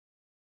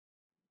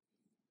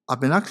I've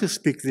been asked to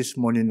speak this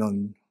morning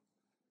on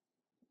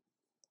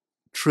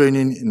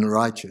training in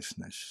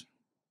righteousness.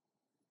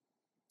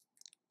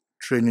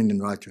 Training in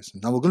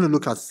righteousness. Now we're going to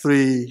look at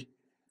 3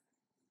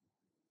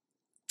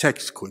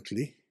 texts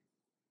quickly.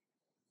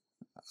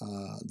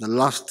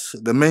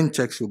 The main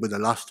text will be the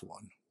last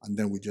one, and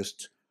then we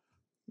just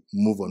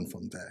move on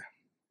from there.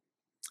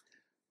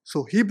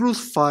 So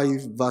Hebrews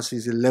 5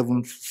 verses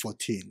 11 to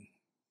 14.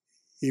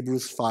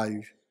 Hebrews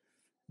 5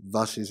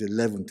 verses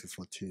 11 to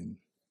 14.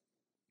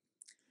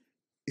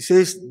 It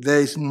says,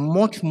 there is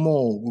much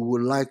more we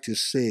would like to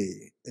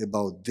say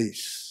about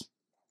this,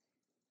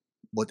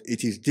 but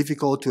it is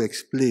difficult to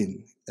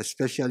explain,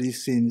 especially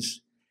since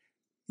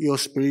you're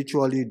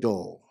spiritually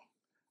dull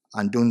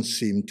and don't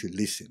seem to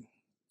listen.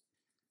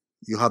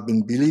 You have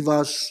been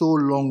believers so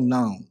long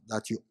now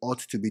that you ought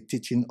to be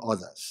teaching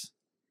others.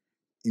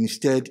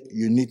 Instead,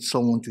 you need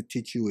someone to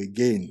teach you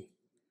again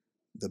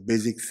the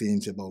basic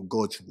things about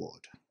God's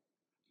word.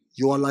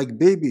 You are like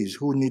babies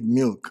who need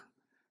milk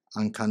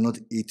and cannot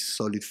eat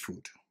solid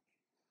food.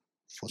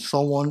 For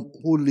someone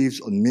who lives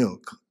on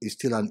milk is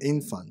still an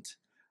infant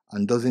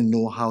and doesn't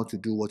know how to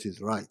do what is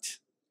right.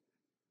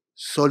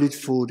 Solid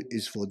food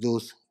is for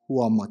those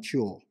who are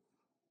mature,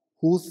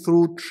 who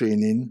through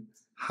training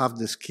have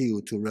the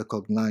skill to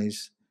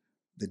recognize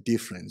the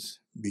difference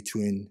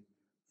between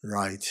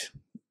right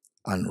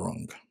and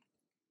wrong.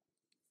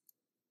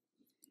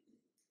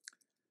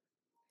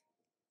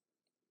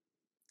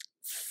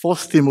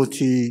 First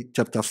Timothy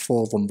chapter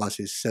 4 from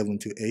verses 7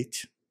 to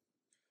 8.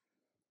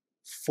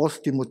 1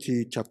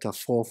 Timothy chapter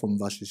 4 from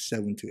verses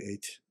 7 to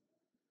 8.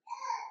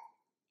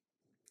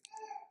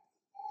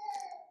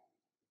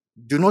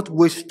 Do not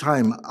waste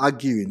time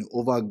arguing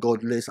over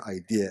godless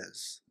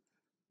ideas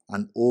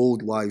and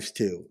old wives'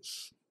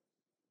 tales.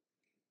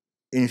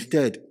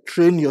 Instead,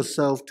 train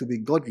yourself to be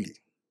godly.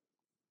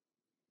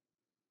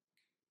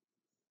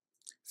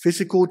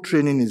 Physical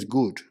training is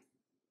good,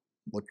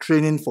 but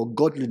training for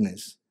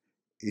godliness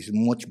is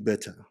much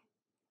better,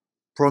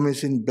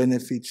 promising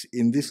benefits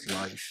in this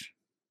life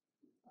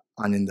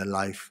and in the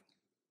life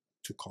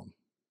to come.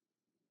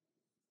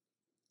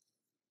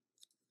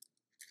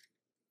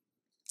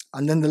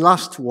 And then the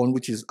last one,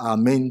 which is our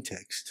main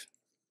text,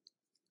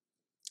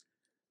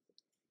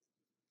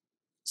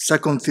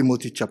 2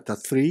 Timothy chapter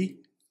 3.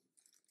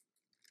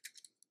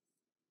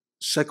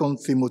 2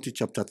 Timothy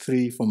chapter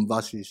 3 from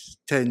verses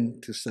 10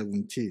 to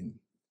 17.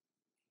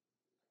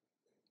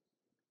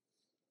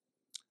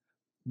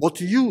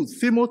 But you,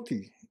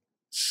 Timothy,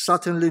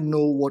 certainly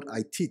know what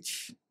I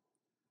teach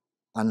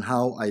and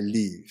how I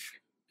live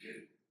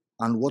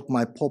and what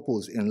my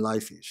purpose in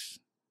life is.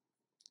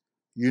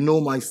 You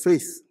know my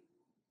faith,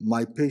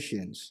 my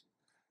patience,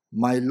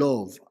 my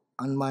love,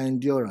 and my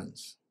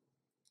endurance.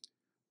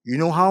 You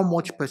know how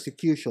much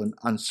persecution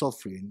and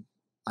suffering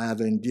I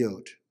have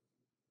endured.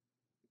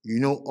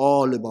 You know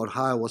all about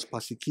how I was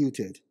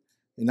persecuted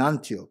in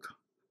Antioch,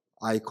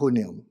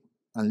 Iconium,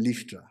 and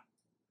Lystra.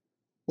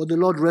 But the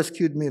Lord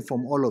rescued me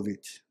from all of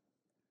it.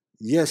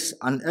 Yes,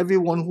 and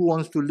everyone who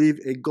wants to live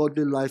a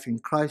godly life in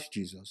Christ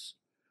Jesus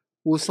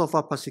will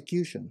suffer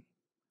persecution.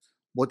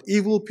 But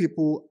evil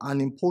people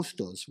and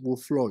impostors will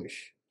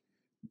flourish.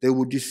 They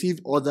will deceive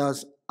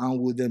others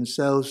and will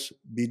themselves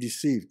be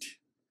deceived.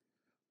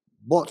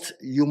 But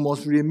you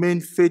must remain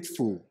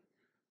faithful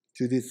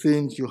to the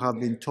things you have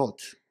been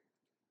taught.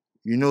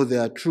 You know they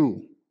are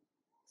true,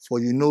 for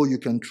you know you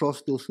can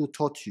trust those who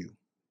taught you.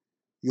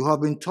 You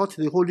have been taught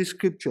the Holy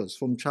Scriptures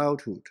from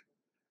childhood,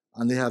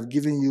 and they have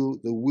given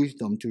you the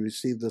wisdom to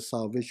receive the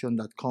salvation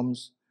that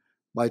comes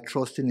by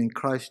trusting in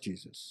Christ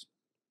Jesus.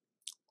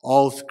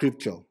 All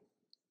Scripture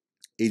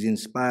is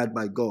inspired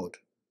by God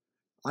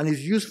and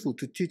is useful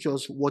to teach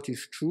us what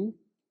is true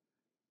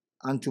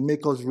and to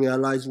make us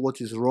realize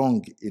what is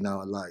wrong in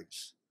our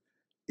lives.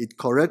 It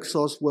corrects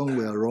us when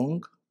we are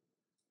wrong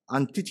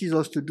and teaches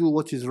us to do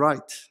what is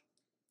right.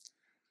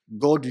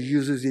 God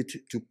uses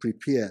it to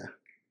prepare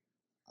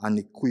and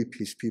equip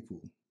his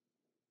people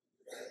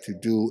to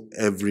do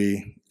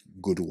every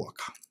good work.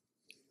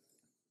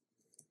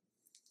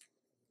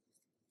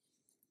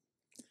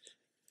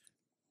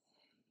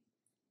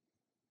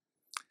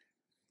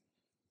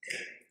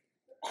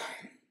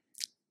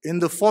 In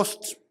the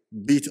first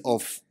bit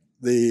of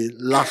the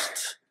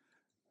last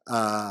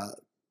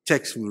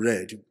text we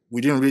read,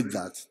 we didn't read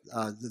that,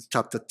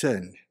 chapter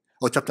 10,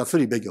 or chapter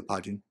 3, beg your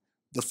pardon.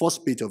 The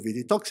first bit of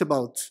it talks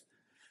about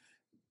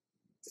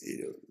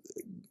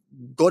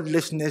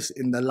godlessness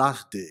in the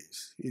last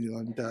days,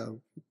 and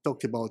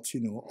talked about,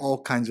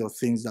 all kinds of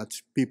things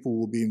that people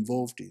will be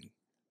involved in.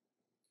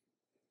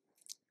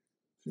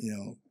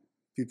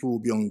 People will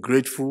be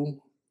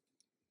ungrateful,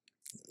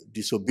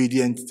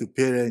 disobedient to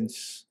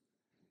parents,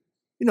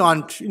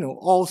 and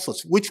all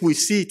sorts, which we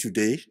see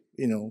today,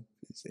 in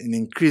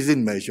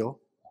increasing measure.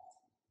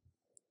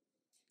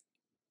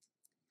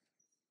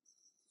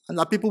 And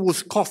that people will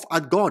scoff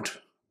at God.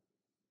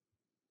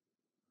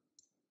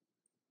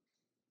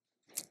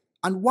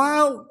 And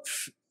while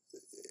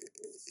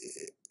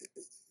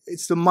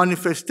it's the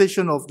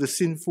manifestation of the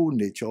sinful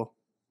nature,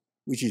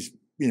 which is,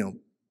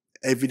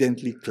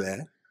 evidently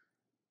clear.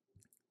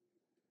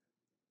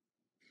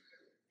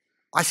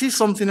 I see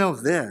something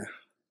else there.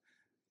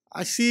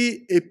 I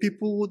see a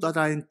people that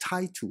are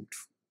entitled.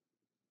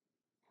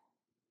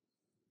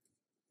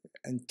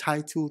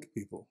 Entitled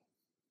people.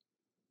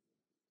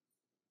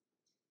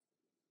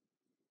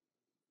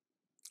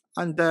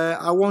 And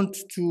I want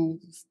to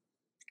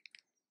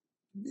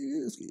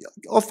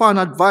offer an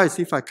advice,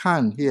 if I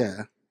can,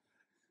 here.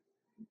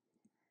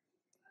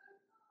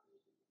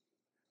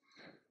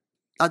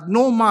 That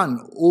no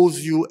man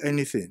owes you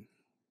anything.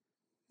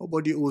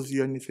 Nobody owes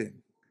you anything.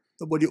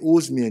 Nobody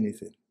owes me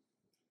anything.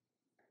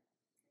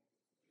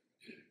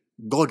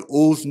 God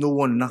owes no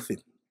one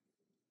nothing.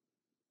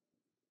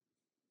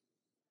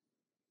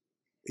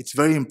 It's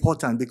very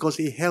important because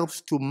it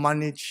helps to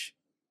manage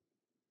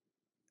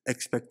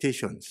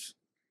expectations.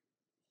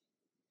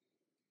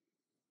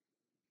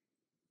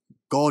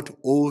 God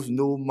owes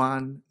no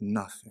man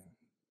nothing.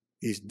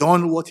 He's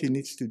done what he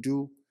needs to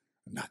do,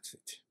 and that's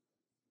it.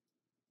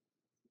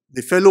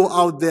 The fellow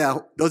out there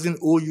doesn't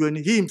owe you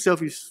any. He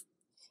himself is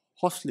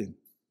hustling.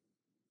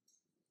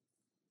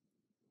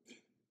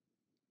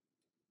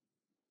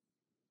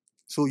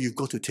 So you've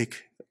got to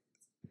take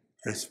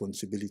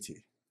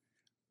responsibility.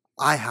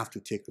 I have to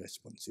take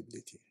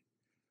responsibility.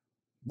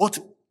 But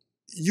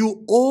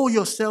you owe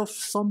yourself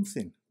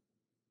something.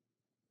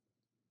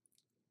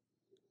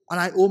 And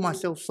I owe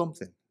myself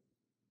something.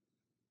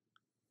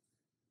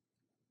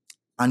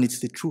 And it's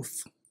the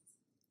truth.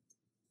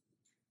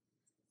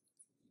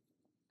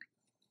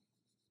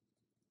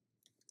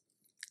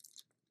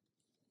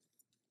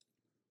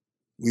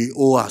 We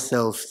owe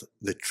ourselves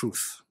the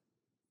truth.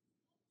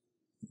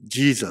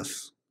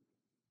 Jesus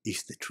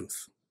is the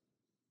truth.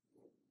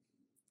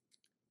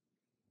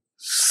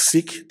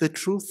 Seek the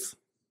truth.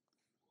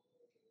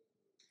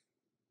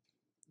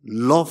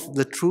 Love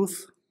the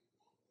truth.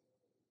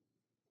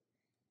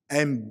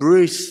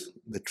 Embrace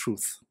the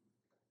truth.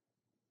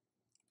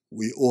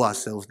 We owe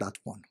ourselves that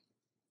one.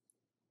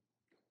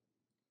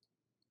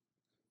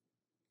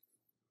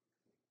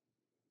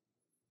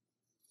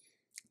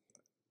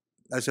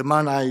 As a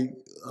man, I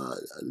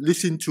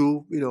listened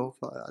to,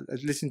 I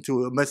listened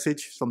to a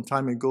message some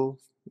time ago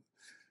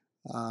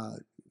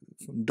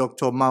from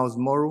Dr. Miles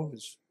Morrow.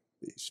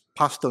 He's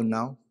pastor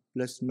now,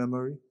 blessed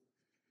memory.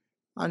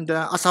 And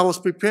as I was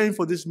preparing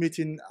for this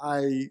meeting,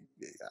 I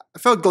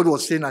felt God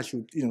was saying I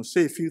should,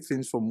 say a few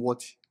things from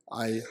what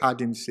I heard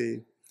him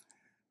say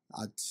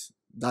at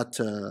that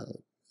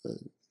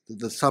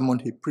the sermon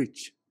he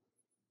preached.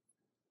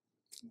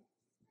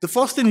 The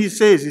first thing he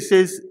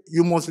says,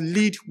 you must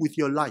lead with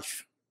your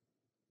life.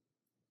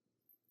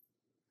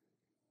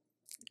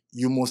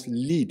 You must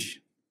lead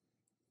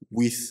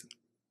with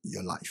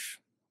your life.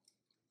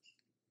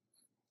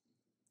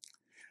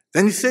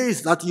 Then he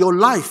says that your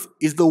life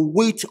is the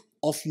weight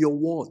of your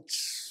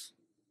words.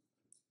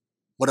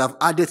 But I've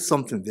added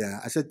something there.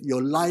 I said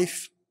your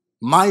life,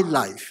 my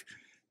life,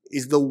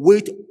 is the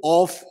weight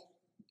of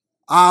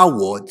our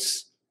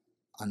words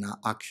and our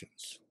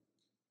actions.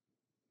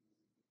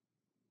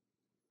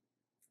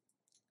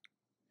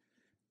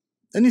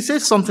 Then he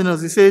says something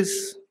else. He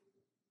says,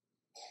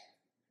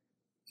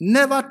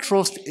 never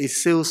trust a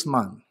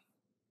salesman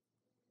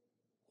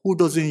who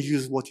doesn't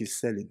use what he's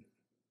selling.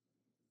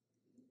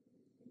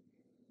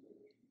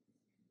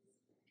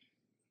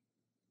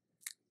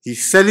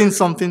 He's selling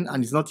something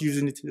and he's not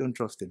using it, you don't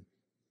trust him.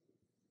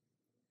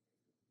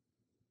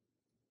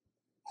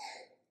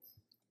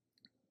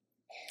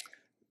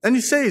 And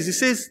he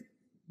says,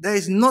 there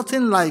is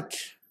nothing like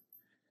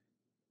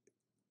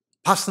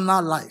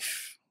personal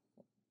life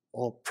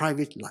or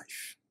private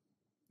life.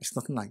 It's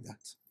nothing like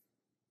that.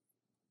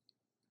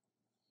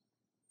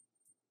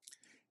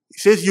 He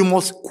says, you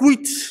must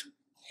quit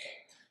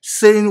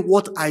saying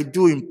what I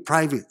do in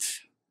private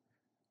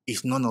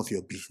is none of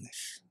your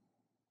business.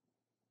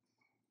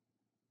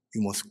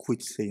 You must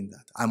quit saying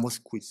that. I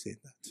must quit saying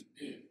that.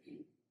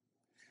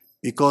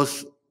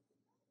 Because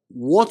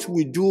what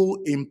we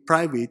do in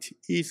private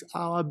is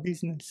our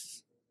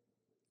business.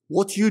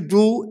 What you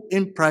do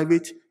in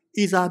private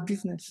is our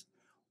business.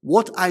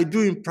 What I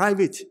do in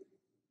private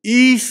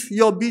is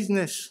your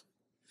business.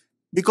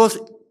 Because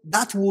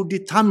that will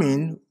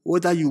determine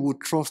whether you will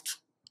trust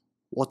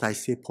what I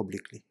say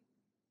publicly.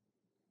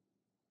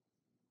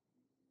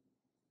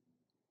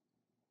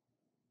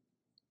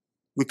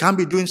 We can't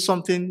be doing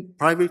something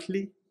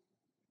privately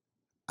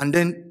and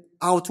then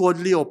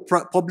outwardly or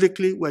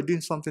publicly we're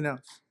doing something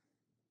else.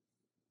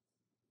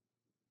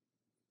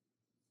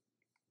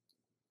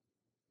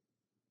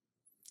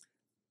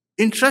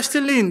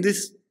 Interestingly, in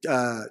this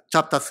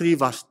chapter 3,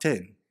 verse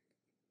 10,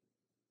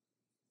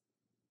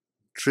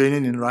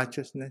 training in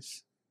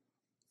righteousness,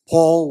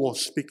 Paul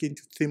was speaking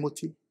to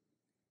Timothy.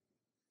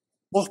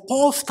 But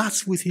Paul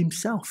starts with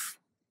himself.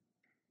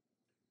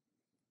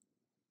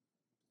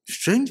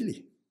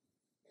 Strangely.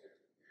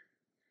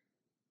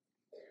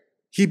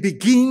 He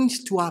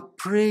begins to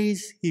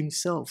appraise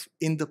himself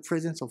in the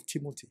presence of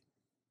Timothy.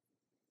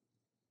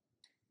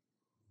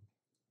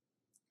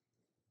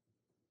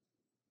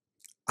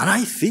 And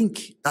I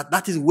think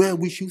that is where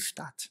we should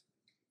start.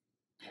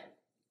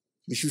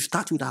 We should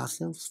start with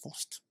ourselves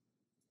first.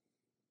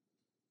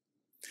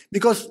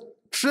 Because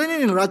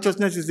training in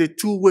righteousness is a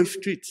two-way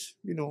street.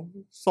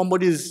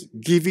 Somebody is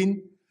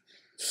giving,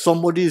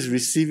 somebody is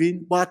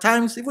receiving. But at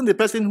times, even the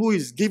person who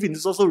is giving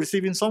is also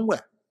receiving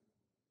somewhere.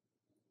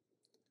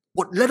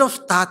 But let us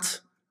start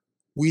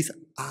with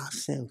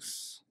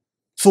ourselves.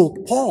 So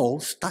Paul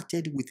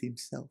started with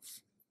himself.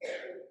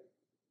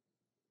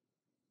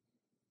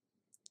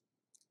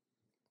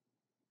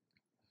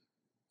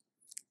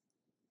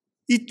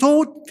 He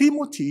told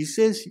Timothy, he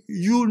says,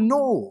 you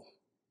know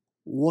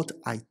what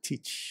I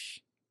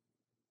teach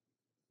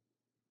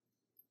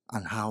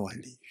and how I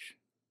live.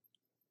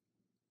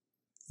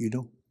 You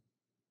know.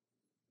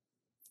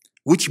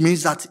 Which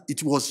means that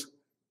it was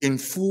in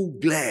full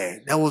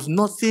glare. There was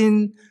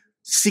nothing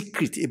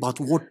secret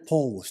about what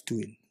Paul was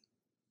doing.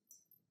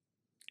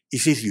 He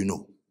says, you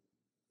know.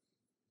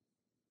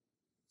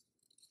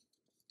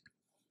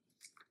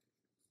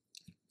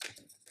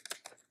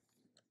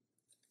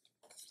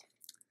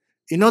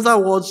 In other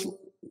words,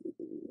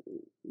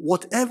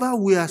 whatever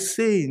we are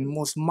saying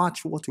must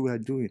match what we are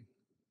doing.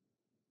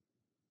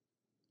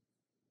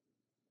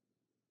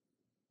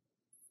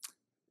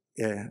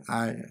 Yeah,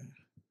 I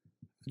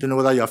don't know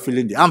whether you are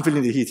feeling I'm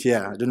feeling the heat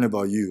here. I don't know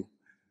about you.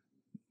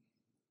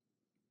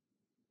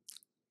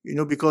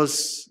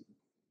 Because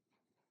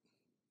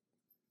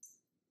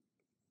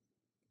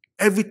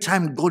every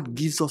time God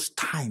gives us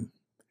time,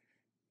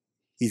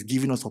 He's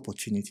giving us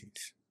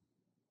opportunities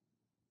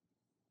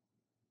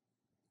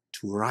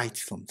to write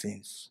some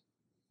things,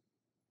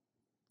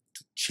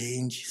 to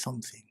change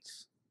some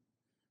things.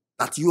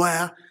 That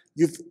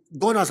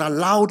God has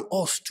allowed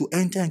us to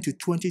enter into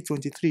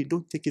 2023.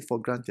 Don't take it for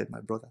granted,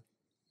 my brother,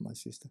 my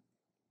sister.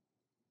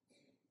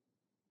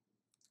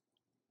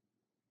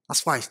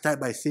 That's why I start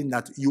by saying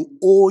that you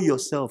owe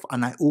yourself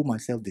and I owe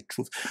myself the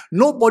truth.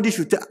 Nobody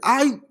should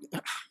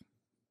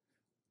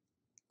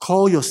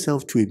call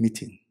yourself to a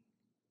meeting.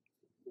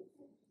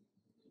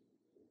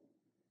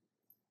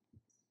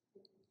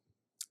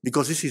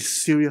 Because this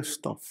is serious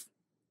stuff.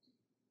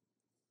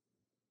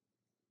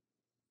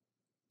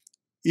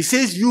 He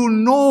says, you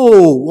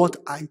know what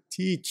I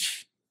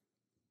teach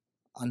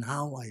and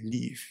how I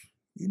live.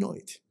 You know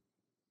it.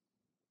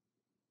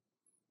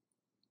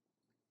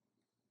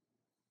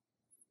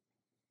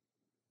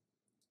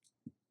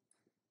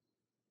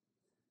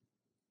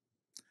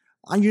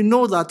 And you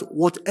know that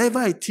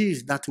whatever it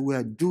is that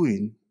we're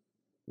doing,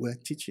 we're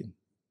teaching.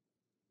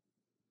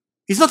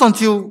 It's not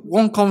until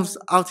one comes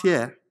out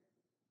here,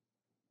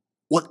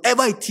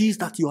 whatever it is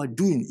that you are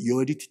doing, you're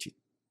already teaching.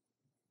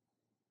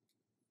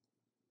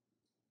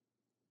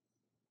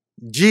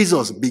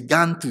 Jesus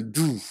began to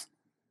do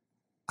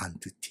and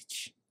to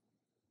teach.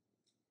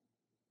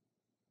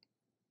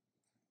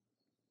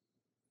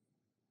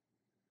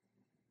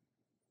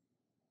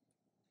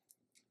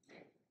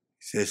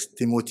 He says,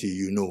 Timothy,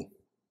 you know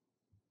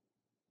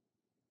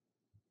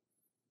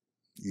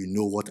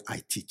what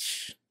I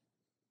teach.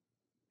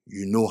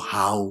 You know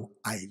how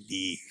I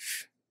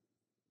live.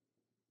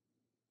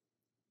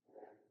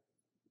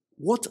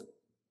 What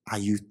are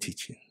you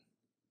teaching?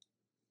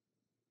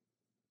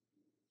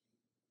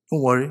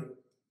 Don't worry.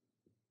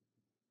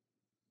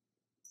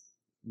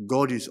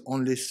 God is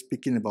only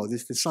speaking about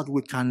this so that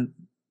we can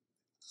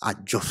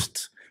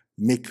adjust,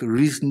 make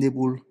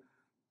reasonable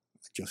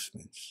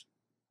adjustments.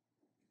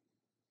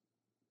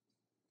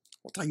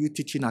 What are you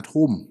teaching at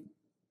home?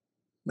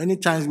 Many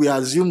times we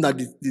assume that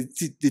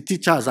the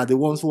teachers are the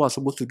ones who are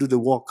supposed to do the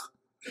work.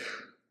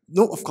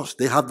 No, of course,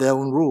 they have their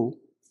own role.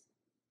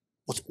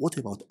 But what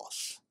about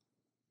us?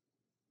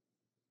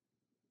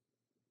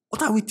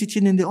 What are we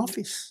teaching in the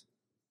office?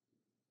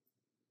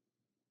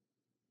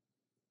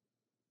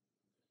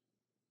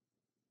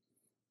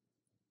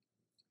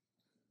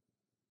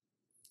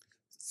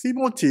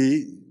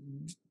 Timothy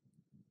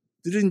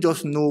didn't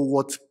just know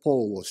what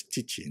Paul was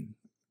teaching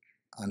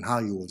and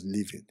how he was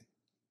living.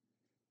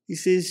 He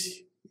says,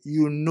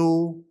 you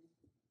know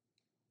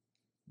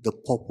the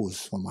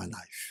purpose for my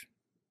life.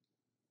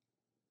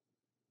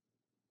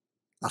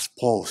 That's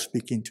Paul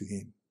speaking to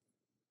him.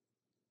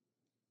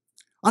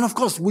 And of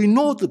course, we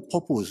know the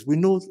purpose. We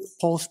know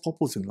Paul's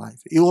purpose in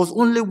life. It was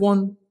only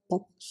one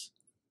purpose: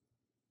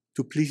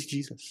 to please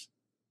Jesus.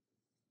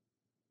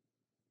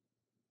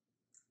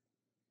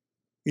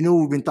 I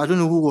don't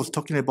know who was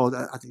talking about,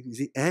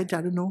 is it Ed?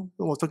 I don't know.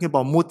 Who was talking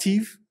about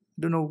motive?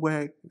 I don't know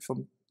where,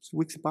 some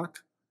weeks back.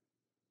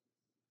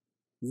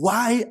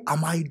 Why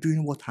am I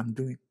doing what I'm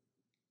doing?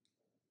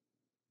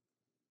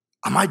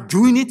 Am I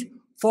doing it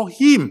for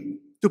Him,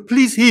 to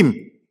please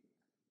Him?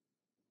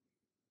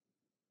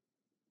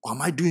 Or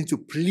am I doing it to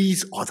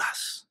please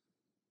others?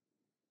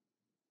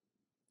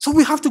 So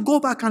we have to go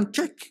back and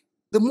check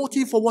the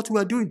motive for what we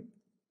are doing.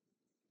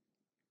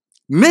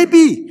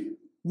 Maybe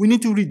we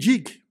need to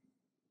rejig.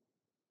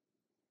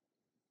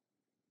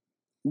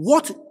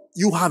 What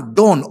you have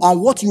done or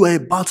what you are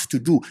about to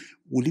do,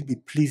 will it be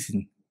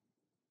pleasing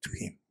to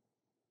Him?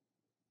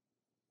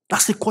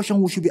 That's the question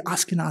we should be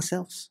asking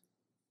ourselves.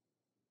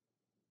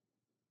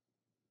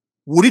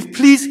 Would it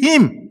please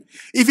Him?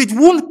 If it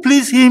won't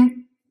please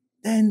Him,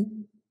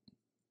 then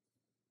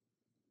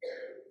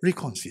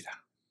reconsider.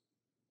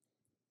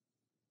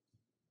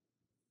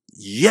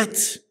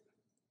 Yet,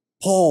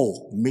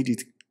 Paul made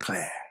it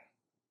clear.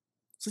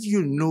 So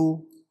you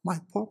know my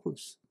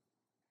purpose.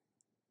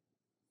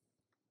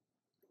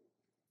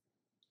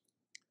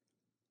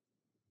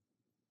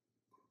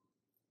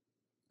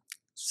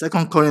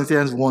 Second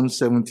Corinthians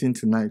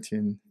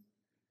 1:17-19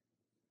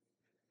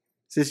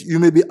 says, you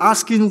may be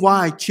asking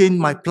why I changed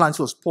my plans.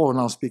 Was Paul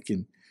now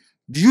speaking.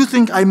 Do you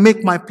think I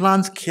make my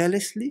plans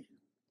carelessly?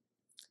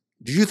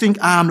 Do you think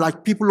I am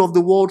like people of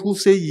the world who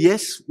say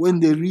yes when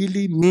they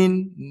really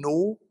mean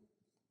no?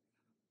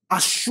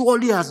 As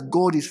surely as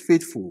God is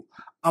faithful,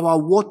 our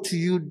word to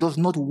you does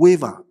not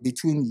waver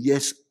between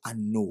yes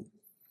and no.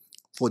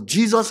 For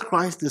Jesus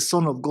Christ, the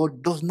Son of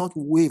God, does not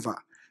waver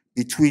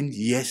between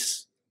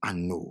yes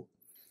and no.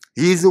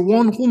 He is the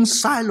one whom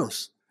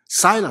Silas,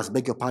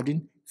 beg your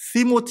pardon,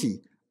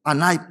 Timothy,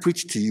 and I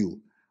preach to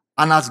you.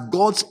 And as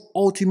God's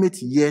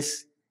ultimate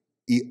yes,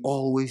 he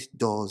always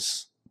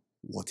does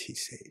what he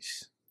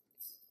says.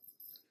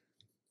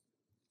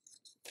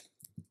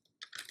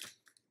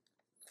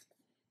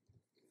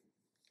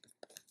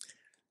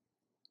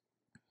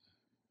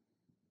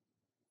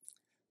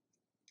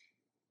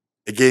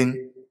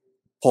 Again,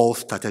 Paul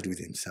started with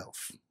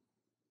himself.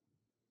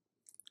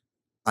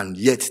 And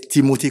yet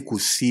Timothy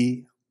could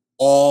see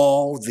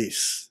all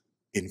this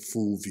in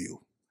full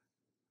view.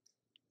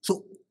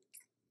 So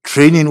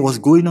training was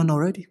going on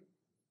already.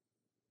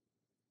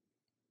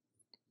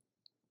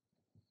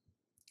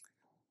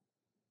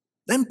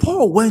 Then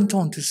Paul went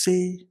on to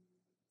say,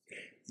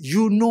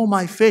 you know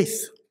my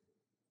faith.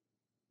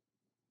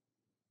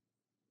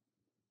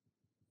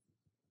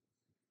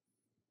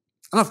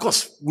 And of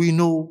course, we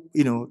know,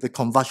 the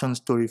conversion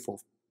story for,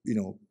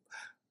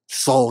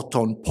 Saul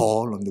turned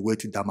Paul on the way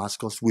to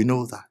Damascus. We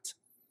know that.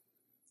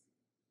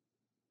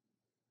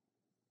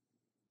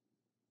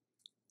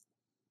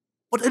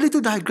 But a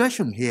little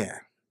digression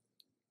here.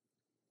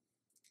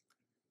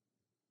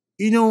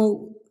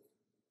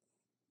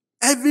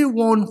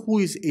 Everyone who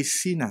is a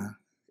sinner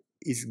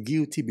is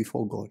guilty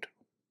before God.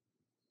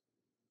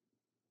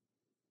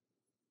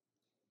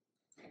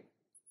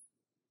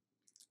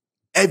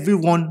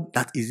 Everyone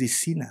that is a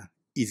sinner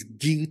is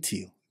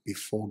guilty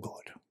before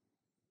God.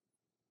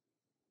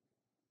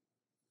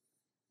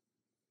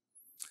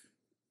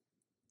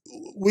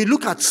 We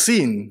look at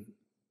sin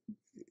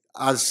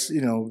as,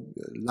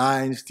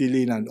 lying,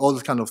 stealing, and all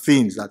those kind of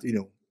things that,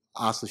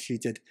 are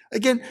associated.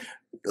 Again,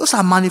 those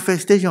are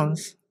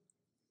manifestations.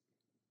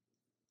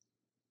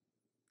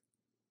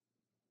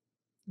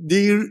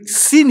 The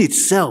sin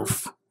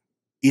itself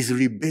is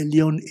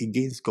rebellion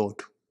against God.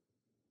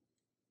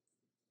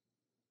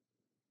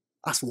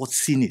 That's what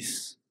sin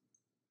is.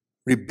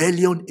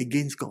 Rebellion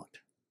against God.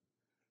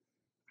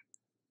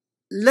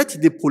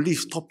 Let the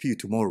police stop you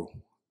tomorrow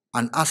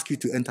and ask you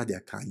to enter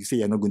their car. You say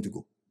you're not going to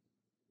go.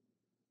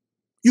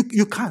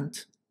 You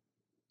can't.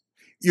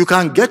 You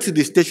can get to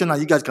the station and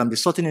you guys can be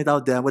sorting it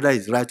out there, whether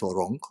it's right or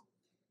wrong.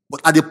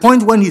 But at the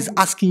point when he's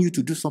asking you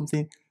to do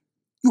something,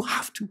 you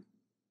have to.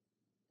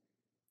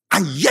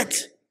 And yet,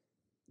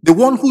 the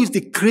one who is the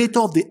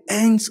creator of the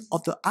ends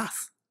of the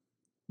earth,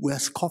 we are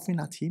scoffing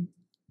at him.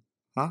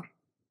 Huh?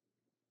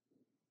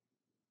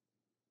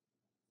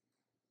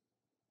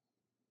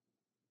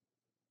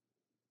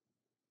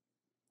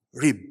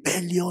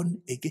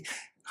 Rebellion again.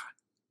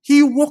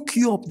 He woke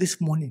you up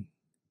this morning.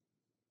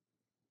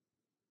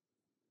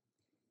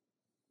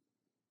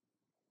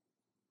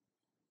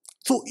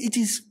 So it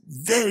is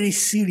very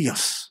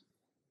serious,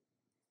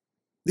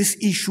 this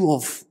issue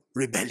of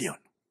rebellion.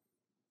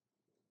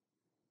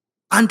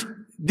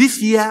 And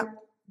this year,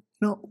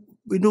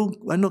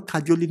 we're not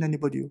cajoling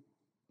anybody.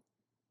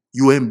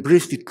 You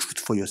embrace the truth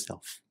for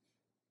yourself.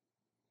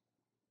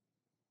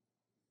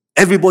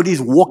 Everybody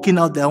is working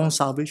out their own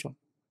salvation.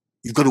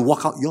 You've got to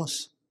work out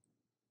yours.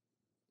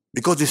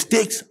 Because the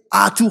stakes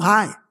are too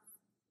high.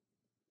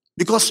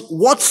 Because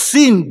what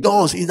sin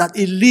does is that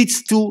it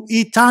leads to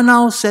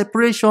eternal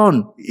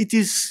separation. It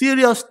is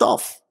serious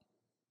stuff.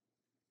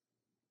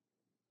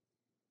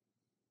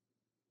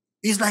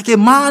 It's like a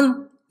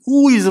man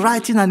who is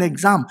writing an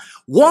exam.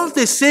 Once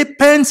they say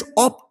pens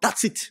up,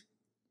 that's it.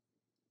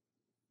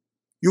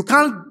 You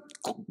can't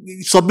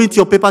submit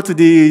your paper to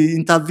the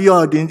interviewer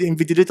or the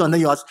invigilator and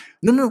then you ask,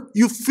 no,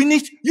 you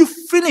finished. You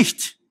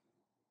finished.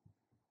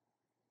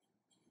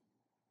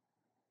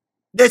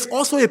 There's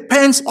also a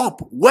pens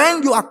up.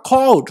 When you are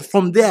called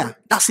from there,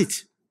 that's it.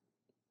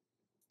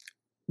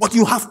 But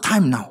you have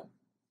time now.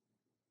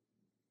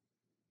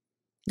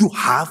 You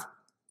have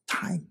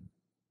time.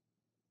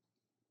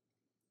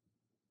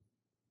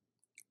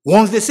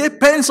 Once they say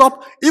pens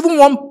up, even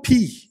one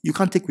P, you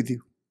can't take with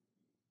you.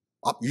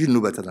 You know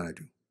better than I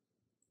do.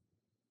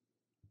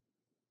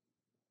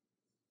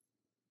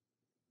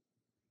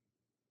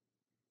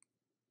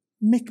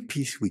 Make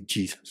peace with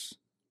Jesus.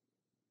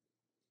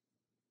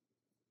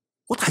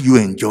 What are you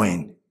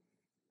enjoying?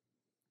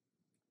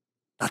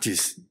 That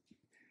is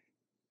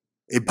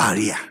a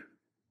barrier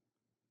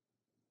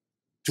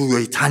to your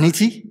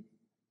eternity.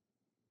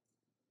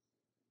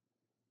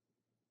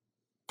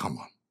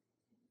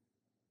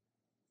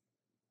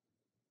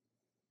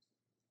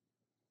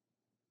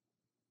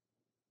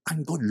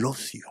 And God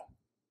loves you.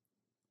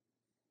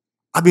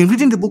 I've been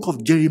reading the book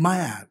of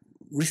Jeremiah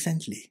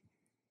recently.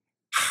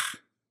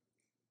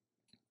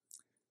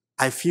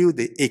 I feel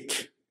the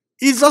ache.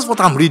 It's just what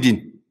I'm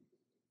reading.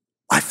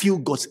 I feel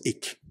God's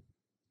ache.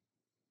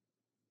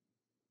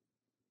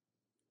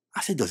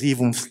 I said, does he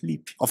even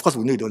sleep? Of course,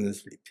 we know he doesn't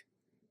sleep.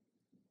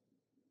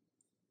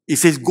 He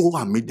says, go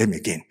and meet them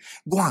again.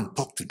 Go and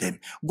talk to them.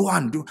 Go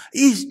and do.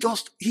 He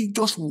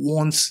just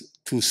wants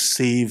to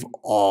save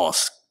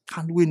us.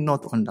 Can we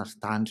not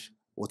understand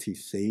what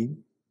he's saying?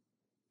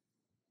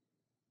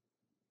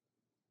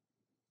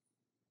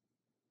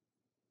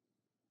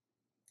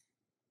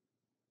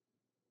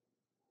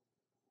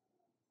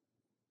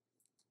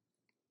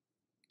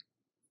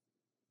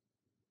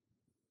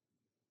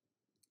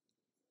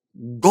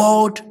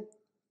 God,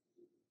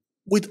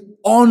 with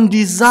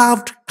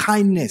undeserved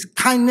kindness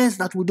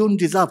that we don't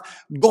deserve,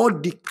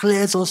 God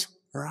declares us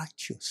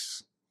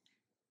righteous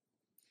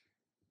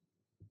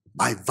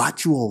by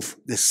virtue of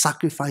the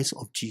sacrifice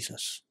of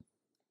Jesus.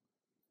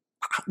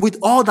 With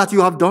all that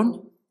you have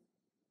done,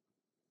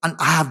 and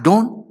I have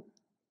done,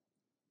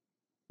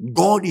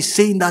 God is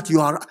saying that you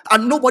are,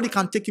 and nobody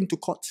can take him to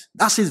court.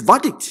 That's his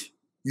verdict.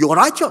 You're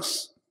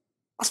righteous.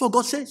 That's what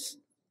God says.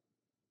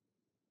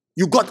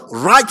 You got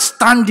right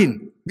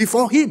standing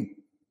before him,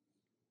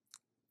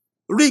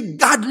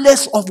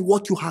 regardless of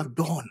what you have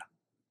done.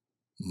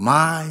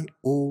 My,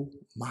 oh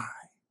my.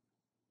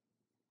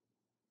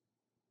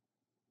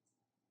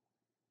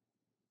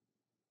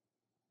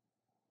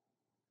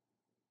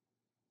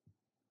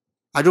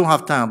 I don't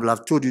have time, but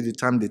I've told you the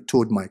time they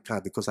towed my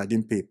car because I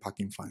didn't pay a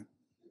parking fine.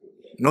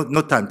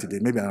 No time today,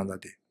 maybe another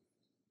day.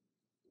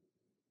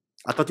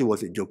 I thought it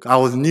was a joke. I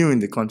was new in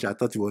the country. I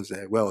thought it was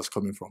where I was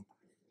coming from.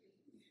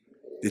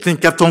 The thing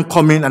kept on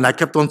coming and I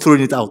kept on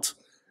throwing it out.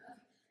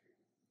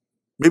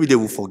 Maybe they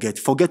will forget.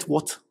 Forget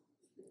what?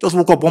 Just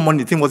woke up one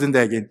morning, the thing wasn't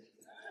there again.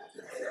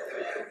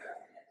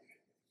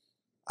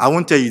 I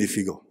won't tell you the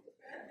figure.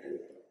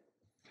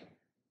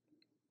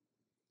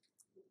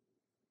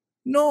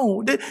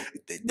 No, the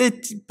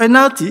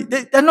penalty,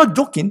 they're not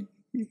joking.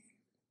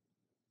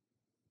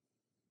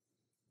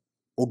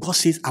 But God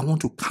says, I want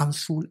to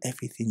cancel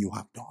everything you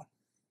have done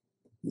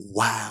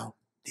while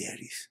there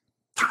is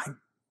time.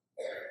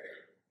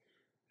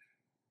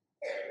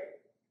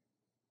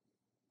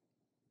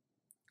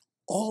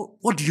 Or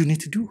what do you need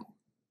to do?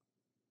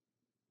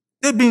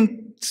 They've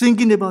been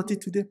singing about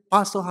it today.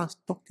 Pastor has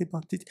talked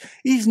about it.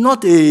 It's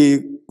not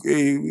a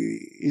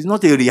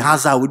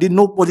rehearsal.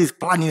 Nobody's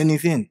planning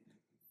anything.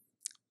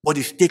 But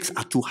the stakes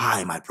are too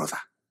high, my brother.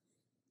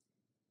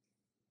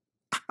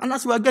 And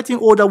as we are getting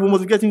older, we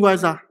must be getting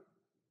wiser.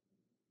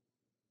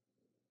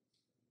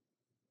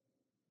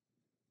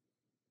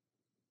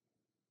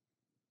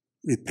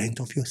 Repent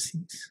of your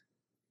sins.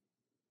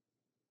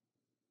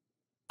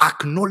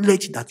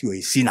 Acknowledge that you're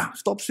a sinner.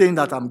 Stop saying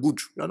that I'm good.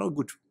 You're not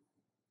good.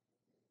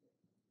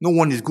 No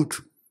one is good.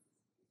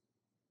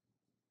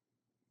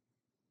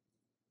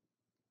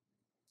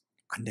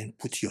 And then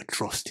put your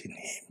trust in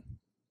him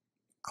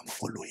and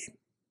follow him.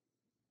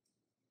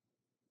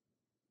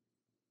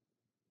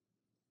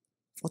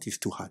 What is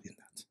too hard in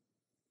that?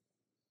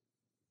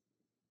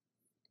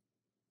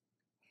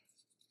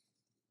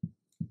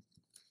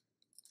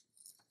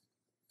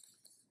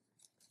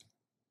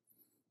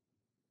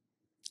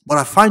 But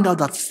I find out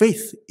that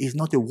faith is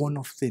not a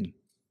one-off thing.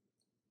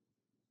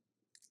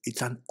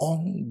 It's an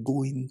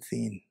ongoing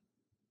thing.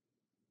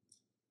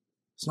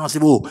 It's not as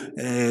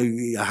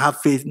if, I have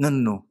faith.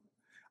 No.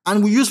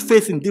 And we use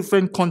faith in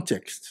different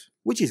contexts,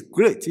 which is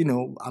great.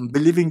 I'm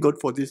believing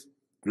God for this.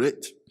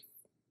 Great.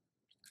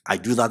 I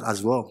do that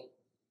as well.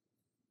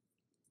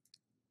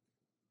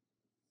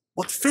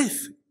 But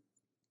faith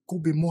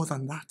could be more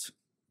than that.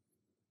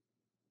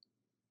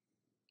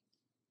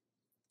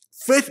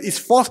 Faith is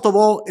first of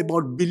all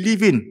about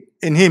believing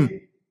in him.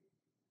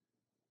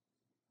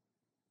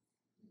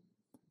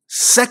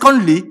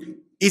 Secondly,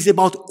 is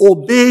about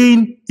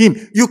obeying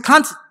him. You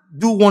can't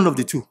do one of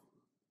the two.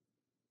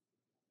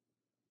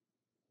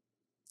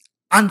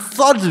 And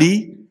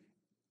thirdly,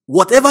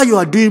 whatever you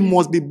are doing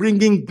must be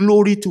bringing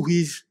glory to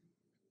his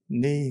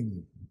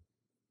name.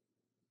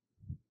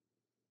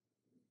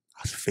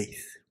 As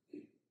faith.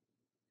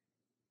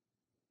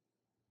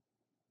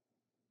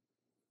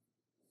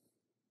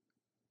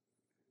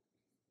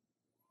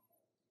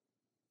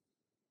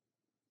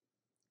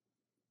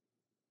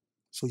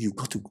 So you've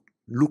got to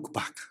look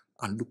back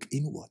and look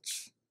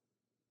inwards.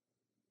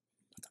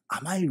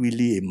 Am I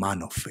really a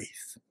man of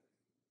faith?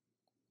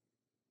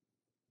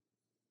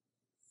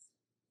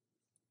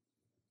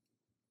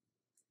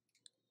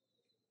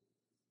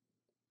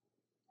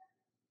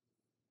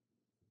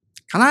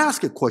 Can I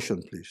ask a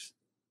question, please?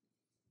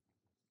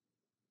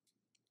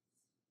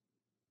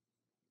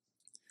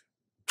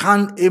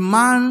 Can a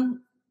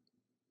man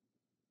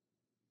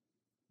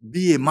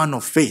be a man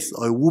of faith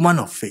or a woman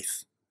of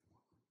faith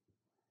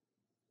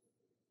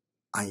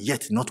and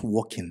yet not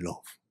walk in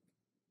love?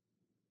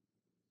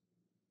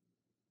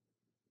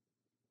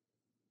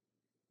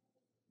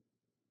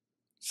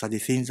 So the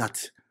things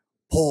that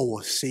Paul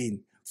was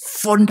saying,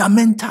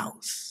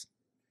 fundamentals.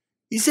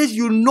 He says,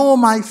 you know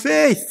my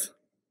faith.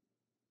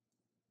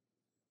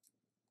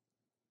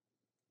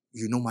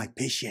 You know my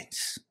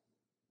patience.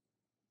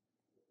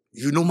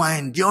 You know my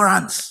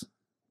endurance.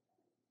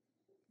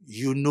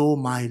 You know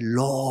my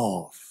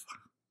love.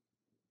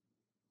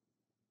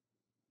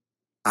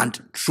 And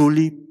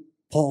truly,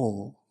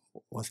 Paul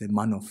was a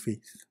man of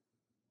faith.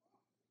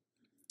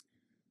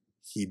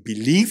 He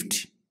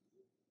believed,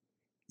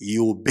 he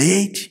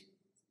obeyed,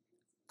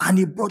 and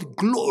he brought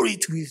glory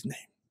to his name.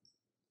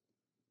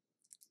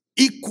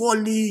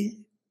 Equally,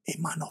 a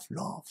man of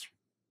love.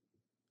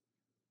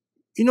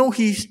 You know,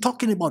 he's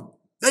talking about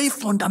very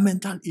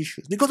fundamental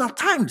issues. Because at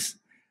times,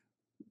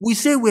 we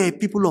say we're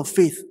people of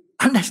faith,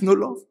 and there's no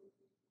love.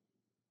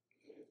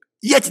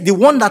 Yet, the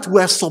one that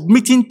we're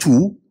submitting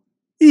to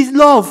is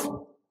love.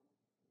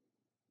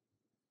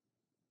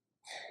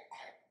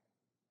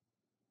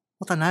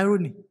 What an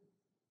irony.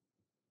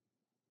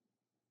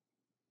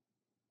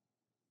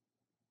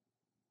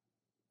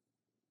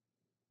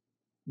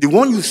 The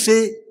one you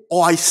say,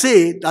 or I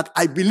say, that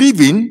I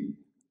believe in,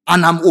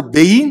 and I'm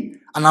obeying,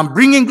 and I'm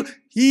bringing,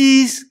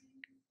 is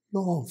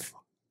love.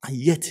 And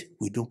yet,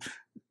 we don't.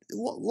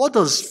 What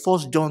does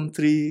 1 John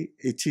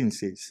 3:18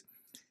 says?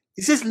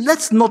 It says,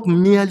 let's not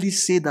merely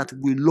say that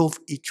we love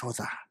each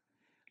other.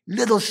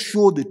 Let us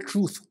show the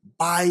truth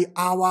by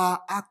our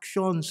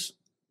actions.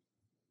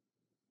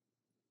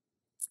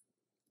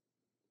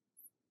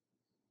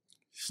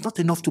 It's not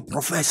enough to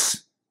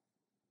profess.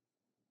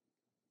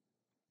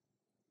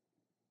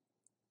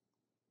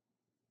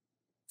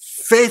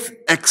 Faith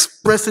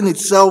expressing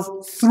itself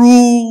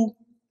through.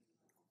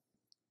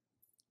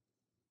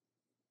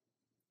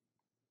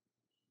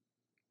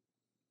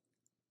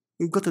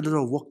 We've got a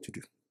lot of work to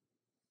do.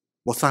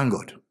 But thank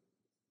God.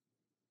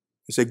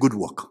 It's a good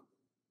work.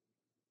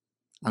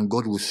 And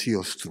God will see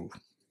us through.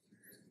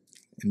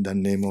 In the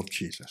name of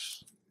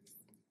Jesus.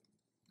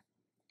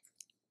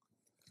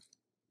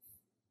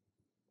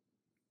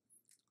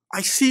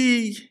 I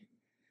see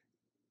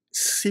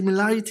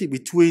similarity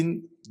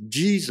between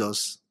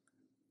Jesus,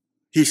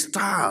 his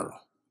style,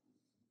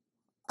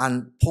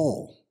 and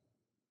Paul.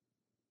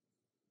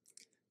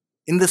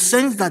 In the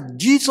sense that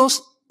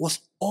Jesus was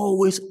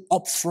always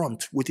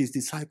upfront with his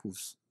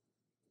disciples,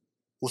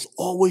 was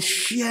always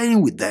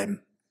sharing with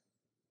them.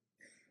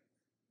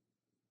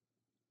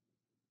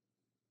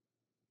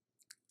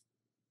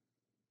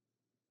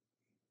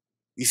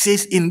 He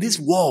says, in this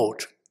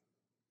world,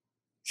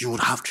 you would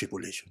have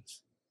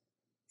tribulations.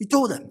 He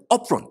told them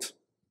upfront.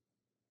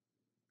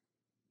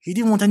 He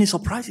didn't want any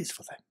surprises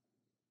for them.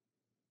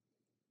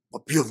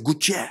 But be of good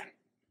cheer.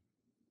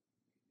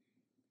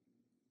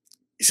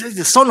 He says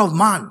the Son of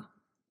Man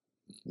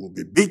will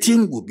be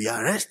beaten, will be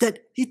arrested.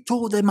 He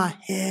told them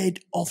ahead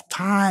of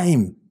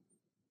time.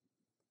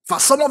 For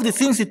some of the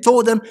things he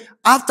told them,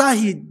 after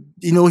he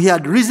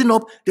had risen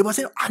up, they were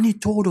saying, and he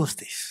told us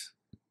this.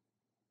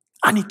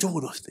 And he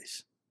told us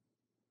this.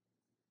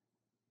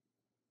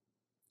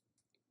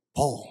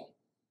 Paul,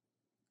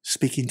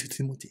 speaking to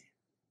Timothy.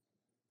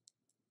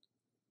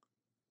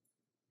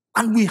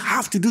 And we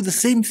have to do the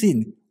same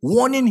thing,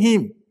 warning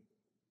him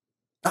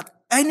that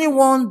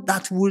anyone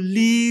that will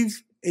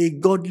live a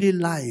godly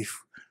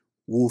life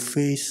will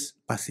face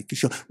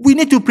persecution. We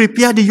need to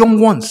prepare the young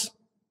ones.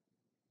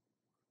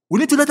 We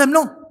need to let them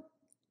know.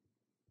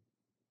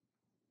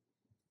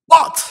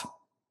 But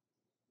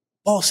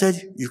Paul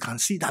said, you can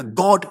see that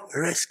God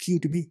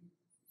rescued me.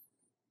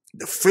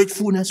 The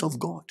faithfulness of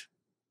God.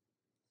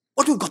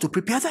 But we've got to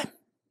prepare them.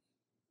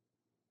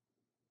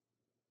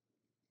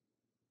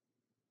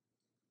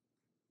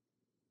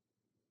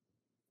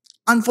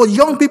 And for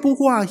young people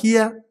who are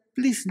here,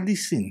 please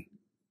listen.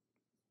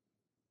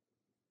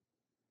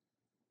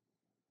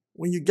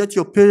 When you get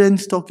your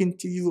parents talking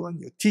to you and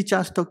your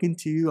teachers talking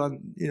to you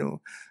and,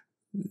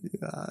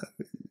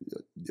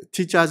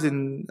 teachers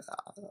in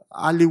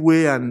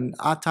alleyway and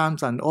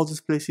Atams and all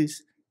these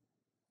places,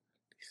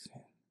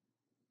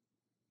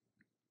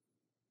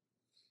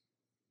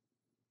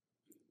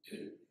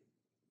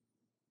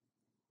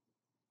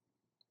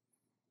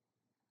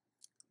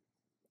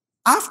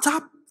 after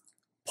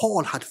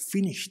Paul had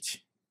finished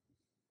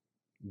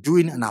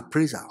doing an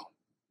appraisal,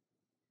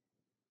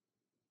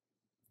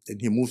 then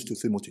he moves to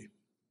Timothy.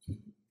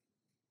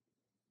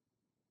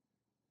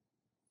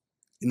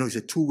 It's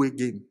a two-way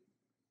game.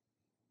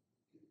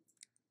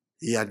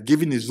 He had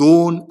given his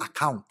own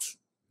account.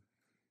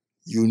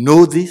 You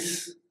know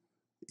this,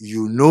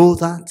 you know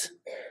that,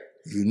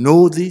 you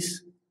know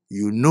this,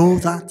 you know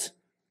that,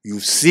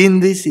 you've seen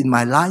this in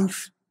my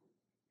life.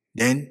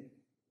 Then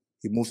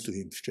he moves to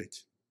him straight.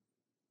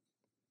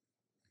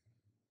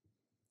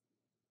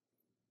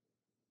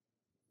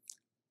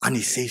 And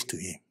he says to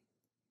him,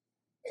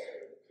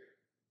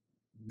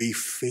 be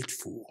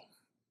faithful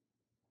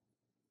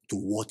to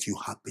what you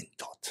have been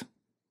taught.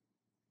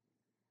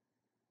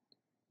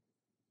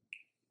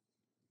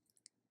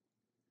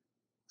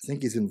 I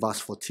think it's in verse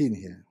 14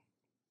 here.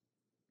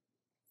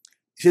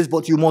 He says,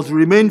 but you must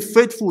remain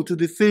faithful to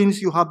the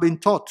things you have been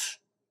taught.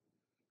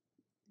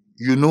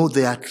 You know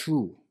they are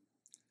true.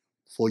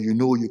 for you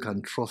know you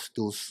can trust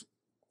those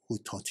who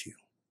taught you.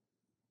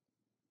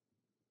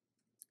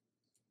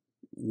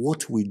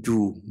 What we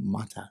do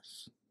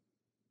matters.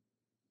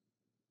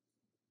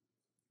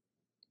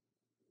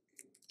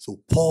 So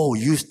Paul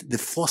used the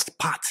first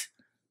part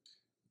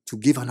to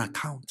give an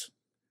account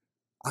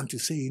and to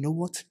say, you know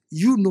what?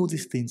 You know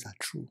these things are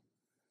true.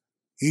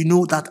 You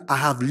know that I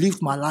have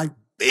lived my life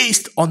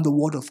based on the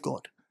word of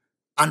God.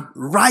 And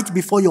right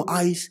before your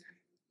eyes,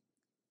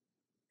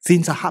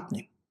 things are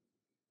happening.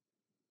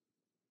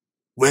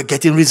 We're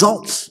getting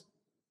results.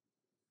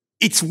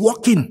 It's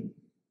working.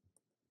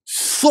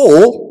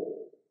 So,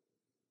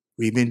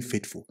 remain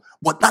faithful.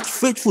 But that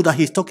faithful that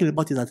he's talking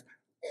about is that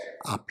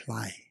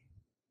apply.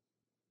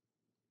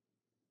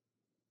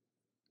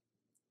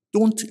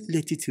 Don't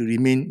let it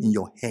remain in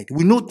your head.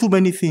 We know too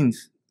many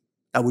things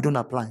that we don't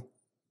apply.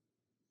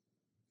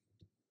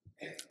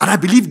 And I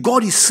believe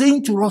God is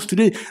saying to us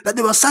today that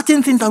there were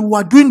certain things that we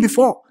were doing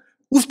before.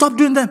 We'll stop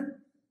doing them.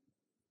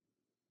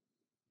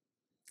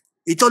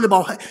 It's all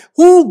about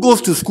who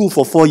goes to school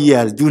for 4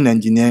 years doing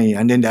engineering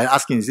and then they're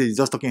asking, he's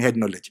just talking head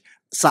knowledge.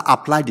 So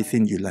apply the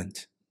thing you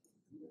learned.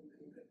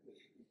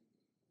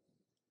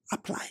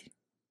 Apply.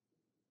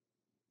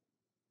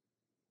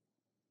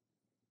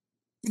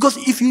 Because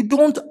if you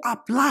don't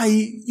apply,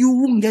 you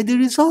won't get the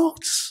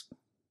results.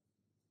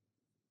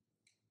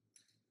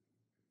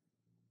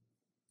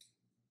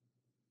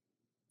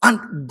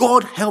 And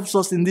God helps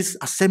us in this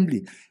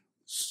assembly.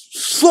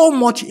 So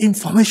much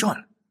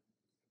information.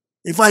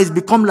 In fact, it's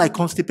become like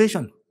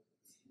constipation.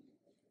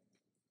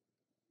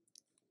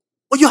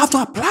 But you have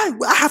to apply.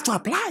 I have to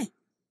apply.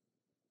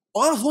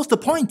 Or else, what's the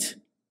point?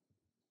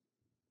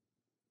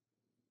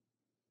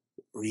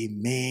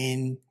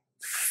 Remain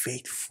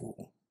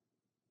faithful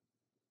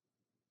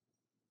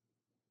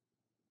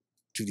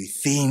to the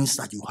things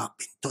that you have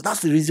been taught.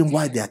 That's the reason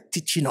why they are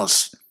teaching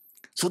us,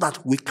 so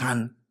that we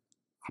can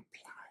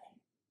apply.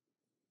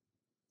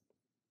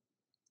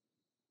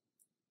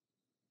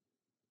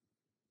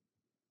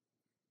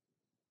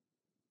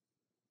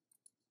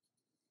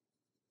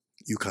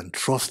 You can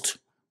trust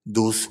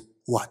those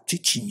who are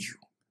teaching you,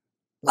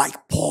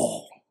 like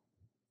Paul.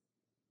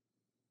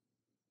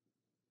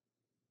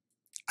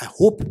 I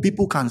hope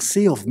people can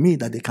say of me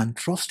that they can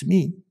trust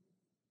me.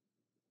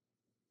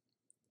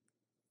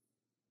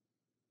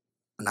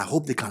 And I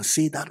hope they can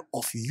say that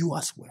of you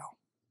as well.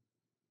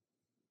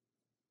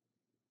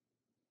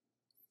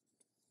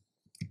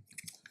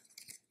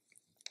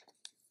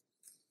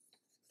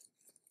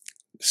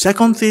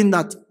 Second thing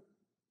that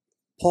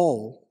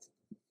Paul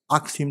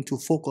asked him to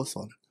focus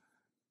on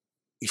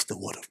is the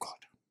Word of God.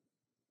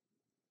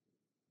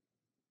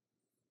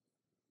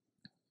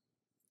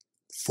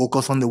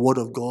 Focus on the Word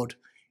of God.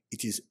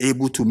 It is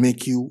able to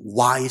make you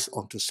wise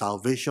unto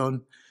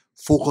salvation.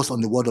 Focus on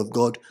the Word of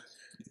God.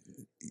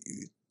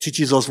 It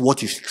teaches us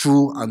what is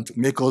true and to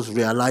make us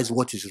realize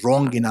what is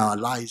wrong in our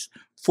lives.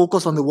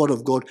 Focus on the Word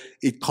of God.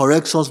 It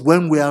corrects us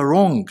when we are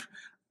wrong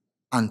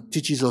and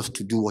teaches us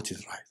to do what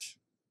is right.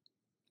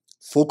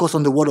 Focus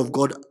on the Word of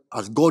God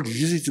as God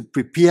uses it to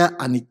prepare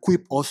and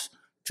equip us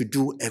to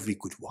do every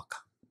good work.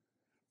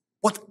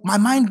 But my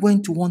mind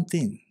went to one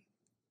thing.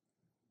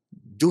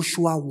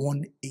 Joshua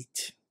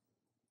 1:8.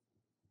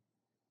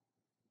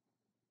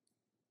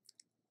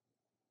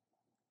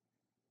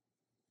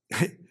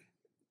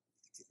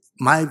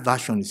 My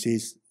version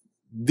says,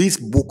 this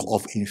book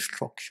of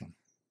instruction.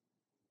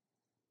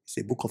 It's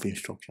a book of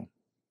instruction.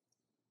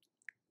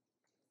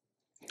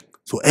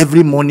 So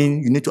every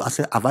morning you need to ask,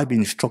 have I been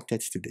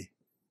instructed today?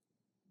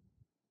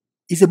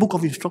 It's a book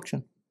of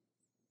instruction.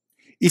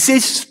 It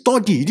says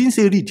study. It didn't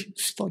say read.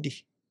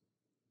 Study.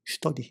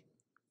 Study.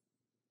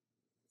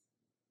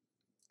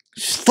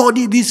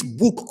 Study this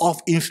book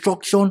of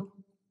instruction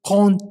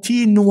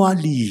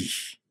continually.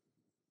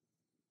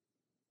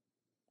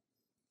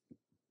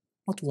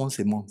 Not once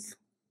a month.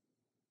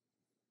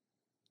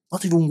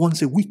 Not even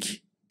once a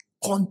week.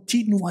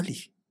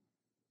 Continually.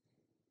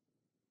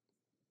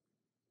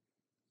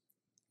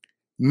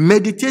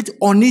 Meditate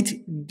on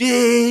it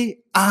day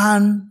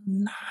and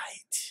night.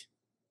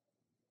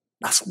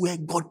 That's where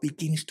God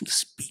begins to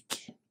speak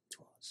to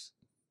us.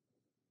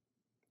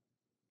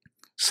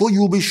 So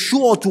you'll be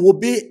sure to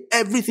obey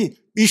everything.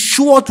 Be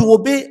sure to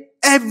obey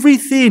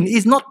everything.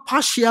 It's not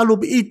partial.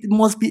 It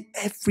must be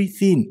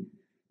everything.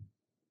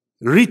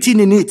 Written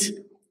in it.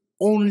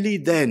 Only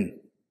then.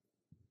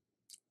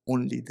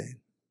 Only then.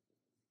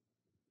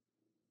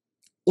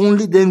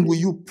 Only then will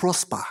you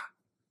prosper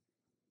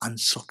and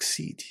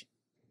succeed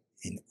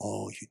in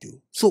all you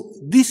do. So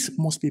this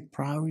must be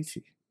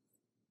priority.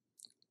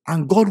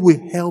 And God will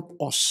help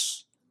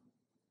us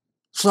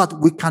so that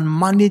we can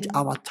manage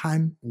our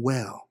time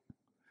well.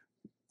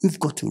 We've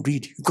got to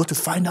read. We've got to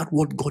find out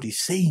what God is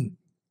saying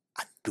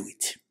and do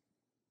it.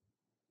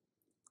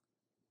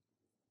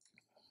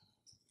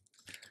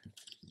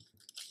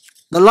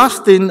 The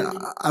last thing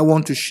I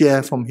want to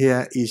share from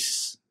here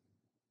is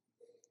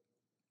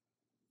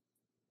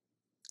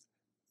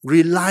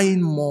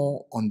relying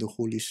more on the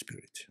Holy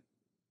Spirit.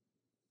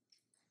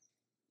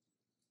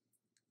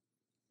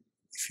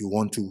 If you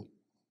want to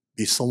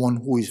is someone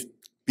who is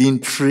being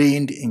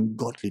trained in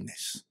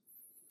godliness.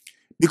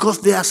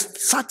 Because there are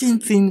certain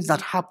things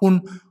that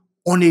happen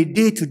on a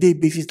day-to-day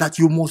basis that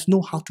you must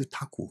know how to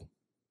tackle.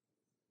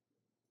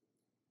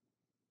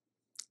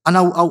 And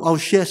I'll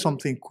share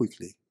something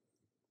quickly.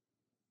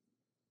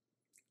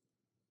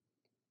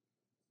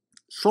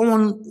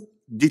 Someone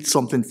did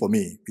something for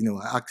me.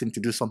 I asked him to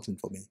do something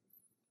for me.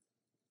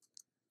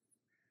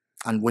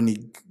 And when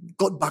he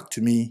got back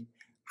to me,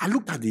 I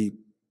looked at the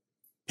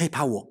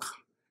paperwork.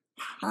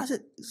 And I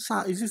said,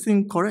 "Sir, is this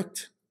thing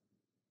correct?"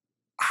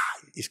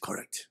 It's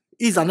correct.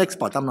 He's an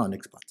expert. I'm not an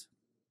expert.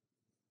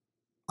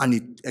 And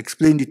he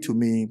explained it to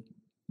me,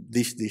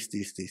 this.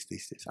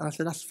 And I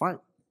said, "That's fine."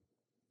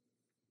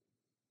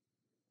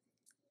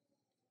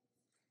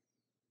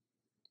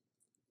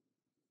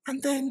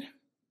 And then,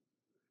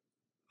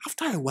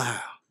 after a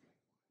while,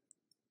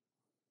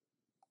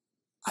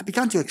 I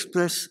began to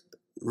express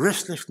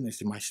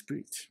restlessness in my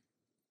spirit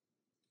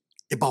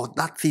about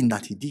that thing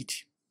that he did.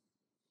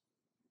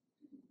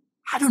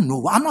 I don't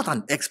know. I'm not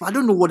an expert. I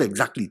don't know what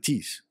exactly it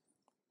is.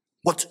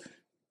 But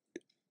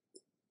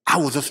I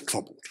was just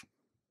troubled.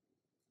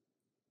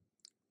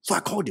 So I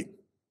called him.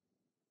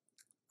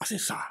 I said,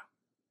 "Sir,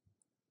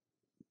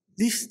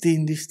 this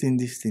thing.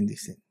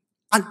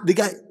 And the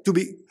guy, to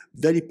be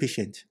very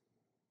patient.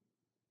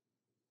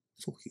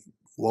 So we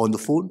were on the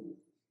phone.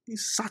 He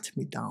sat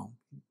me down.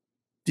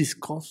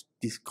 Discuss,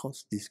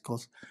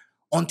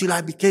 until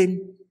I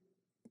became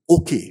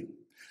okay.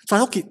 So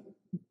I okay,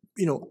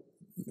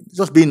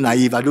 just being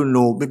naive, I don't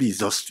know, maybe it's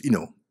just,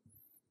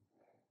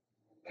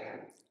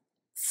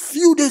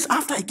 Few days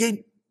after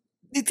again,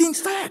 the thing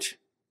started.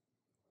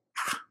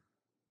 I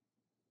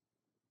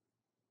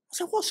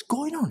said, "What's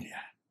going on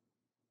here?"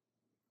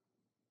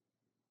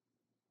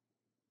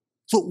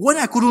 So when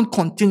I couldn't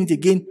continue it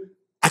again,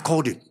 I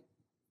called him.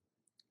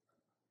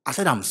 I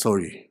said, "I'm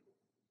sorry."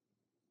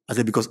 I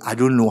said, "Because I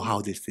don't know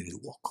how these things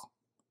work.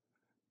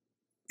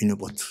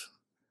 But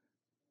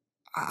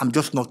I'm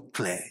just not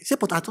clear." He said,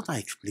 "But I thought I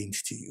explained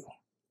to you."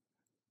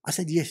 I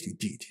said, "Yes, you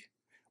did."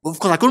 But of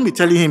course, I couldn't be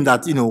telling him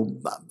that,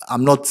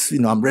 I'm not,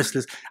 I'm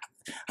restless.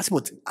 I said,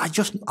 "But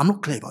I'm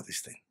not clear about this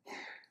thing.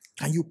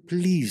 Can you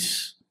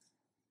please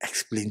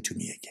explain to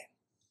me again?"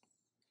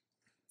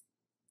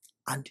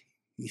 And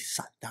he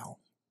sat down.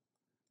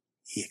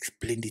 He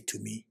explained it to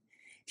me.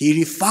 He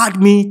referred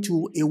me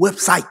to a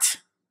website.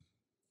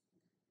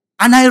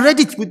 And I read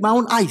it with my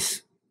own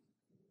eyes.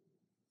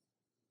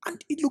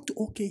 And it looked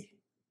okay.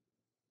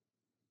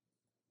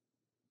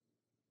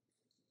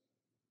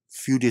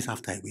 Few days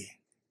after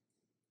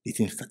the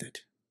thing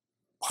started.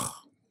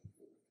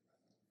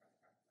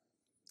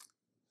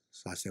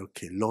 So I said,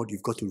 "Okay, Lord,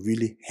 you've got to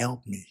really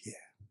help me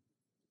here.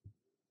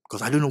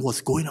 Because I don't know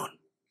what's going on.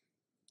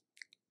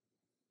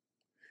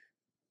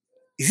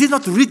 Is it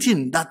not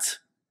written that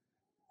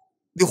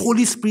the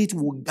Holy Spirit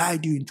will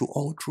guide you into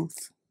all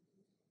truth?"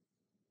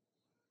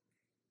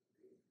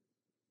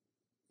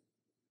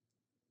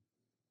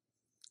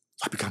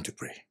 So I began to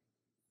pray.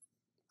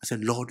 I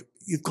said, "Lord,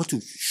 you've got to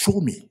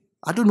show me.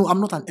 I don't know. I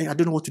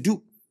don't know what to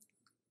do."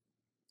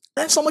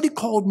 Then somebody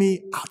called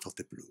me out of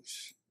the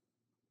blues.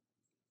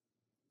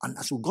 And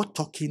as we got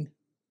talking,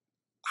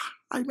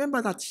 I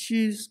remember that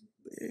she's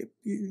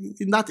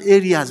in that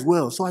area as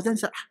well. So I then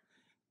said,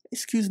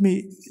 "Excuse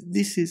me,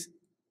 this is..."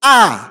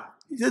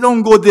 He said,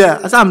 "Don't go there."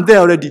 I said, "I'm there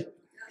already."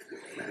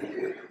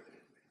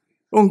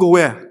 "Don't go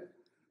where?"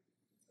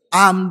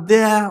 "I'm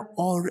there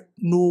or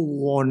no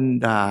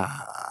wonder.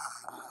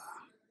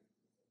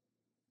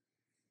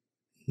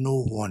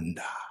 No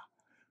wonder.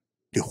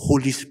 The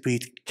Holy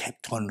Spirit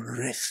kept on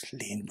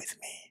wrestling with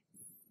me."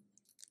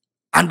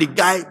 And the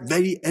guy,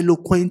 very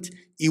eloquent,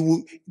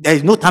 there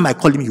is no time I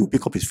call him, he will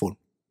pick up his phone.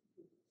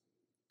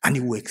 And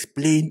he will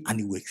explain.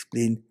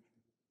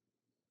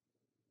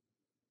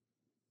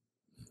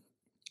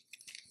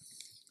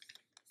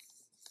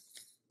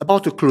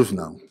 About to close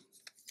now.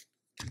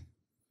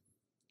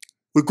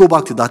 We go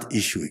back to that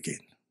issue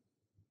again.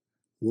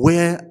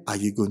 Where are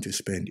you going to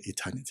spend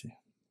eternity?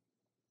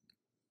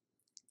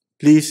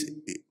 Please,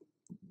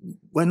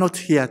 we're not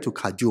here to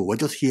cajole. We're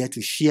just here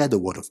to share the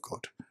word of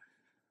God.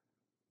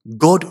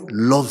 God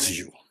loves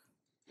you.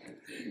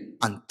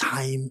 And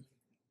time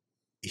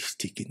is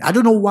ticking. I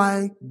don't know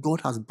why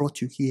God has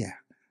brought you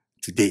here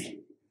today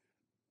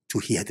to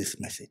hear this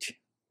message.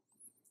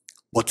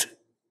 But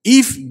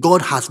if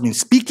God has been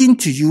speaking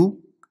to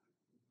you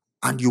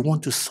and you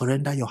want to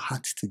surrender your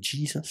heart to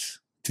Jesus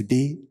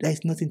today, there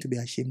is nothing to be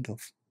ashamed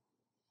of.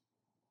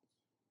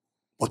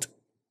 But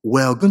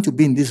we're going to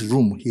be in this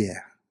room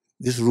here,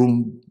 this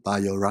room by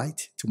your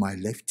right, to my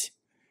left.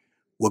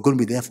 We're going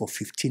to be there for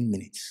 15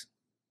 minutes.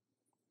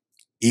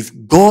 If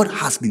God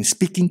has been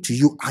speaking to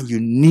you and you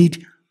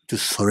need to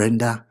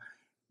surrender,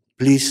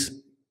 please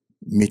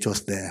meet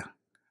us there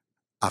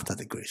after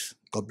the grace.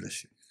 God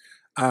bless you.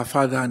 Our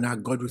Father and our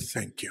God, we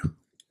thank you.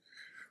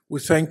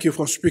 We thank you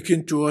for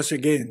speaking to us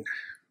again.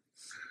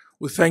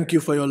 We thank you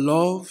for your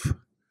love.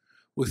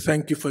 We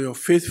thank you for your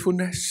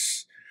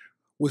faithfulness.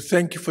 We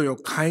thank you for your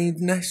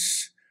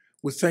kindness.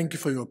 We thank you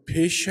for your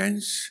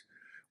patience.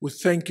 We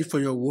thank you for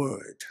your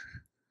word.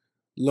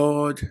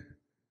 Lord,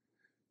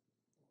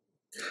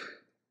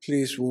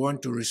 please, we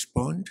want to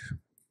respond.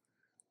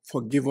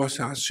 Forgive us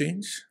our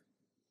sins.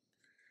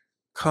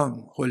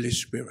 Come, Holy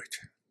Spirit.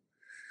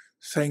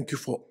 Thank you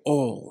for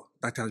all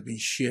that has been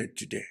shared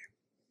today.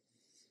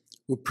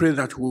 We pray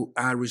that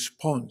our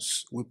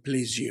response will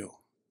please you.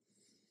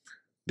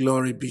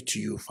 Glory be to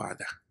you,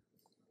 Father.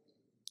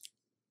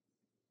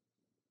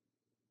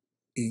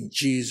 In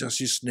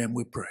Jesus' name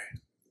we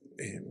pray.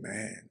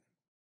 Amen.